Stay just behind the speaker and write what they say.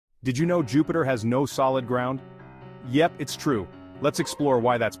Did you know Jupiter has no solid ground? Yep, it's true. Let's explore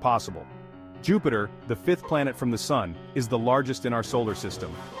why that's possible. Jupiter, the fifth planet from the Sun, is the largest in our solar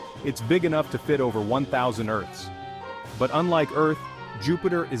system. It's big enough to fit over 1,000 Earths. But unlike Earth,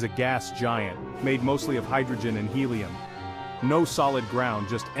 Jupiter is a gas giant, made mostly of hydrogen and helium. No solid ground,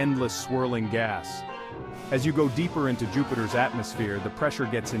 just endless swirling gas. As you go deeper into Jupiter's atmosphere, the pressure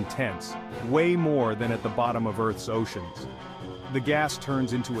gets intense, way more than at the bottom of Earth's oceans. The gas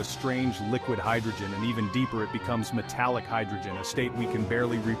turns into a strange liquid hydrogen, and even deeper it becomes metallic hydrogen, a state we can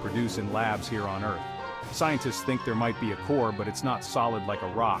barely reproduce in labs here on Earth. Scientists think there might be a core, but it's not solid like a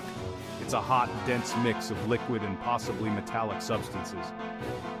rock. It's a hot, dense mix of liquid and possibly metallic substances.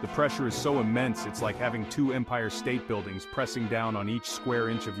 The pressure is so immense it's like having two Empire State Buildings pressing down on each square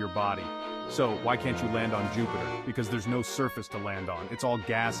inch of your body. So, why can't you land on Jupiter? Because there's no surface to land on. It's all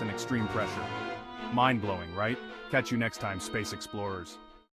gas and extreme pressure. Mind-blowing, right? Catch you next time, space explorers.